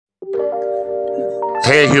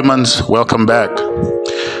Hey humans, welcome back.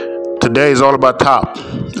 Today is all about top,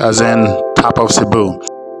 as in top of Cebu.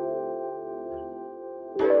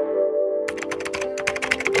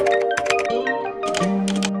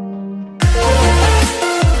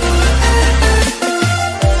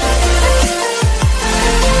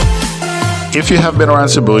 If you have been around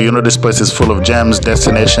Cebu, you know this place is full of gems,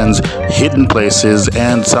 destinations, hidden places,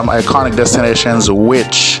 and some iconic destinations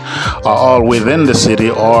which are all within the city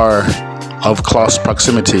or of close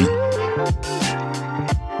proximity.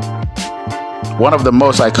 One of the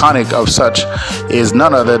most iconic of such is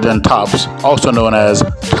none other than Tops, also known as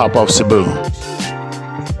Top of Cebu.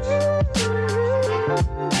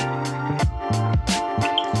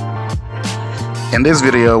 In this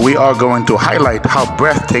video, we are going to highlight how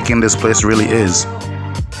breathtaking this place really is.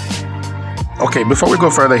 Okay, before we go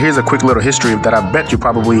further, here's a quick little history that I bet you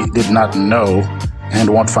probably did not know and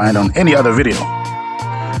won't find on any other video.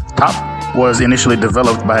 Top was initially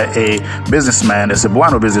developed by a businessman, a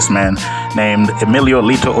Cebuano businessman named Emilio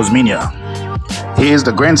Lito Osmeña. He is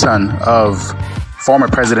the grandson of former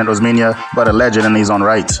President Osmeña, but a legend in his own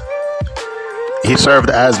right. He served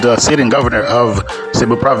as the sitting governor of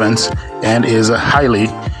Cebu province and is highly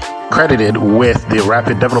credited with the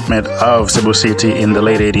rapid development of CebuCity in the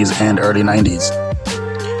late 80s and early 90s.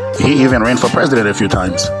 He even ran for president a few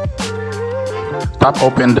times. Top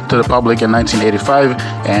opened to the public in 1985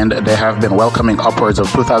 and they have been welcoming upwards of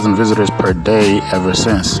 2,000 visitors per day ever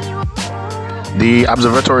since. The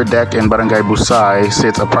observatory deck in Barangay Busay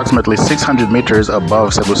sits approximately 600 meters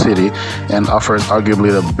above Cebu City and offers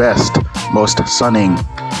arguably the best, most stunning,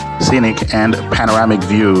 scenic and panoramic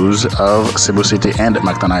views of Cebu City and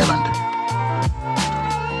Mactan Island.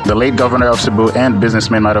 The late governor of Cebu and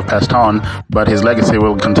businessman might have passed on, but his legacy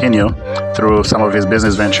will continue through some of his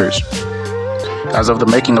business ventures. As of the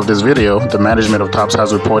making of this video, the management of Tops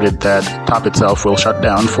has reported that Top itself will shut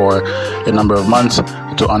down for a number of months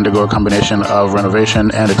to undergo a combination of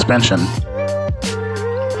renovation and expansion.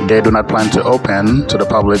 They do not plan to open to the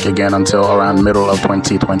public again until around middle of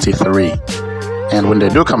 2023. And when they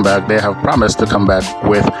do come back, they have promised to come back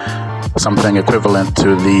with something equivalent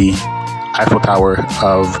to the Eiffel Tower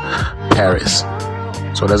of Paris.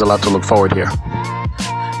 So there's a lot to look forward here.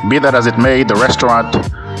 Be that as it may, the restaurant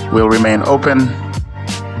will remain open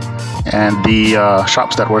and the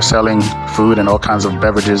shops that were selling food and all kinds of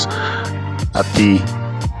beverages at the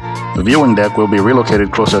viewing deck will be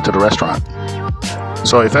relocated closer to the restaurant.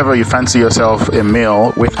 So if ever you fancy yourself a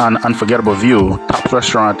meal with an unforgettable view, Top's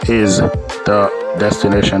Restaurant is the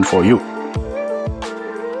destination for you.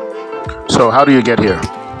 So how do you get here?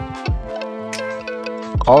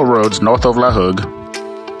 All roads north of La Hogue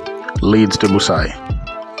leads to Busay.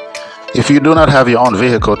 If you do not have your own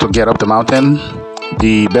vehicle to get up the mountain,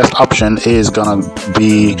 the best option is gonna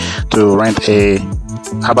be to rent a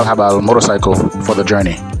habal motorcycle for the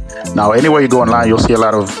journey. Now, anywhere you go online, you'll see a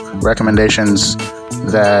lot of recommendations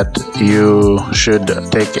that you should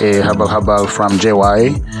take a habal from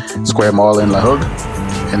JY Square Mall in La Hogue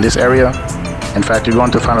in this area. In fact, you're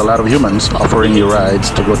going to find a lot of humans offering you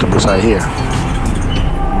rides to go to Busay here.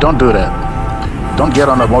 Don't do that. Don't get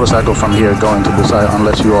on a motorcycle from here going to Busay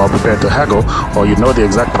unless you are prepared to haggle or you know the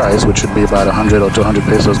exact price, which should be about 100 or 200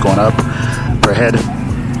 pesos going up per head,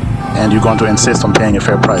 and you're going to insist on paying a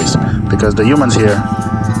fair price because the humans here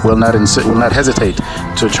will not hesitate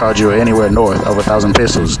to charge you anywhere north of 1,000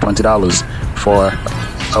 pesos, $20 for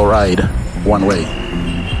a ride one way.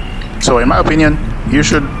 So in my opinion, you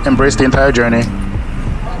should embrace the entire journey.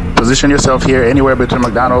 Position yourself here anywhere between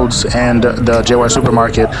McDonald's and the JY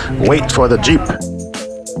supermarket. Wait for the Jeep,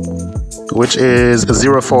 which is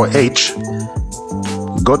 04H.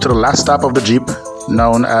 Go to the last stop of the Jeep,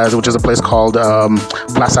 which is a place called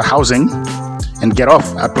Plaza Housing, and get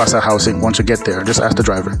off at Plaza Housing. Once you get there, just ask the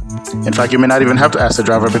driver. In fact, you may not even have to ask the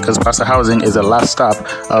driver because Plaza Housing is the last stop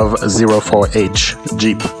of 04H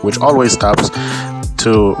Jeep, which always stops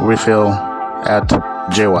to refill at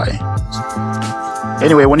JY.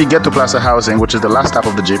 Anyway, when you get to Plaza Housing, which is the last stop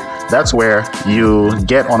of the Jeep, that's where you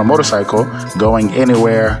get on a motorcycle going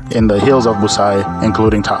anywhere in the hills of Busay,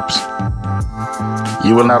 including Tops.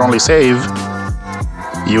 You will not only save,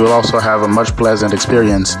 you will also have a much pleasant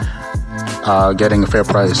experience getting a fair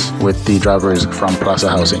price with the drivers from Plaza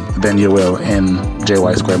Housing than you will in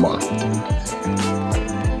JY Square Mall.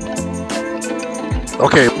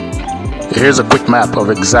 Okay, here's a quick map of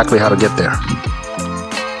exactly how to get there.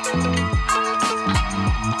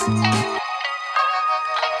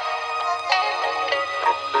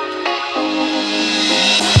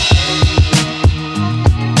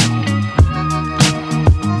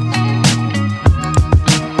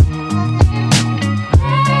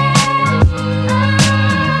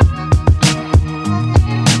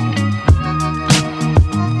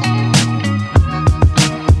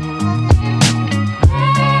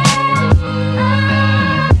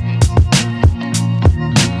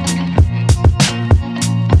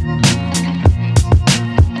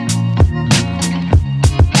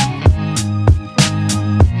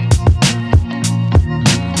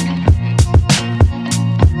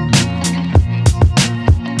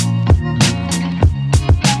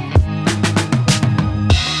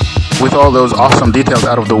 with all those awesome details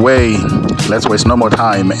out of the way, let's waste no more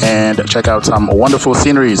time and check out some wonderful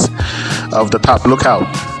sceneries of the Top Lookout,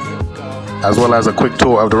 as well as a quick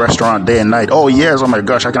tour of the restaurant day and night. Oh yes, oh my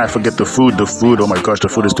gosh, how can I forget the food? The food, oh my gosh, the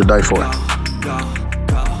food is to die for.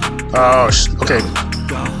 Oh, okay.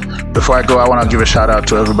 Before I go, I want to give a shout out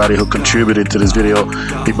to everybody who contributed to this video,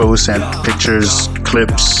 people who sent pictures,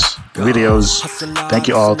 clips, videos. Thank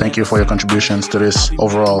you all. Thank you for your contributions to this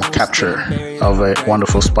overall capture of a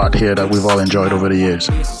wonderful spot here that we've all enjoyed over the years.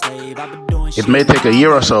 It may take a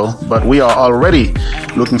year or so, but we are already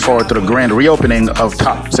looking forward to the grand reopening of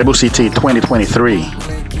Top CebuCity 2023.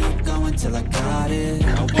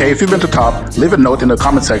 Hey, if you've been to Top, leave a note in the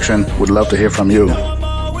comment section. We'd love to hear from you.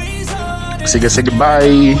 Sige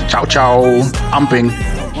bye. Ciao ciao. Amping.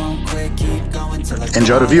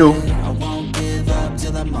 Enjoy the view.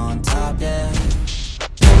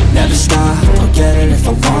 Never stop, I'll get it if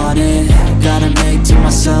I want it. Gotta make to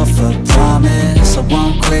myself a promise. I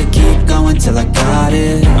won't quit, keep going till I got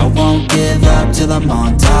it. I won't give up till I'm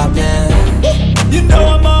on top, yeah. You know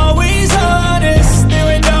I'm always honest, there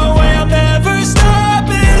ain't no way I'm ever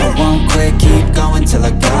stopping. I won't quit, keep going till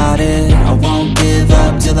I got it. I won't give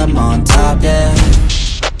up till I'm on top, yeah.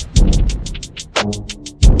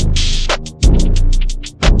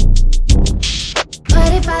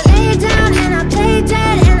 But if I lay down and I play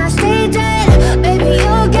dead and I stay dead, baby,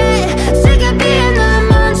 you'll get sick of being the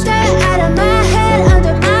monster out of my head,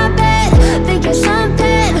 under my bed, thinking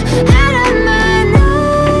something out of my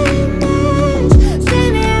nightmares. See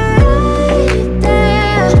me right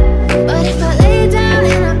there. But if I lay down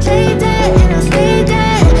and I play dead and I stay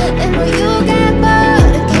dead, then will you get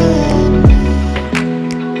bored again?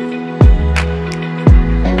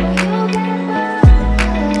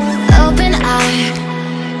 Open eye,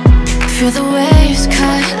 feel the waves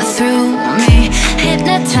cut through me,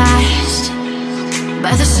 hypnotized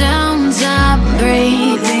by the sounds I'm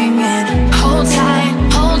breathing in. Hold tight,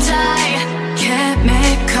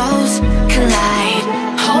 chemicals collide.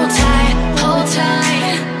 Hold tight, hold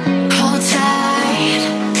tight, hold tight.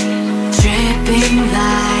 Dripping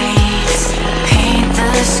lights paint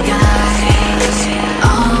the skies,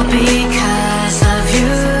 all because of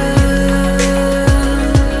you.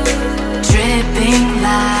 Dripping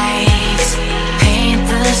lights paint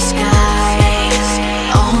the skies,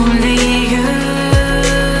 only you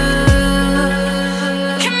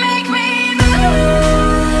can make me move.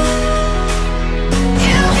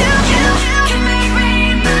 You can make me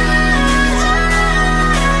move.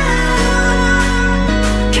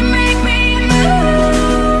 Can make me move.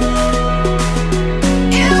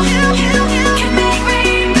 You can make me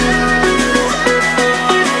move.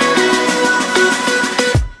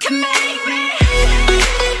 Can make me.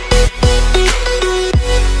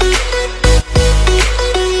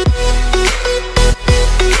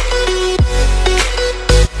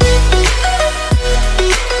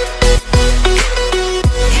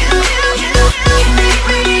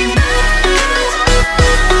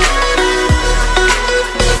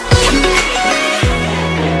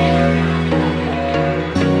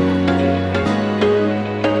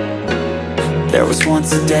 There was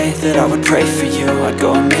once a day that I would pray for you. I'd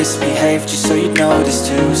go and misbehave just so you'd notice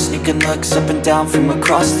too. Sneaking looks up and down from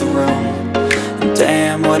across the room. And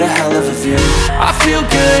damn, what a hell of a view. I feel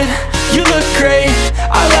good, you look great,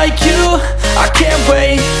 I like you, I can't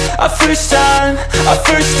wait. A first time, a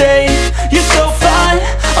first date. You're so fine,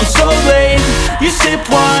 I'm so late. You sip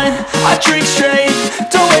wine, I drink straight.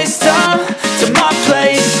 Don't waste time to my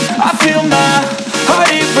place. I feel my heart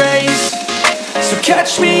erase. So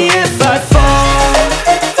catch me if I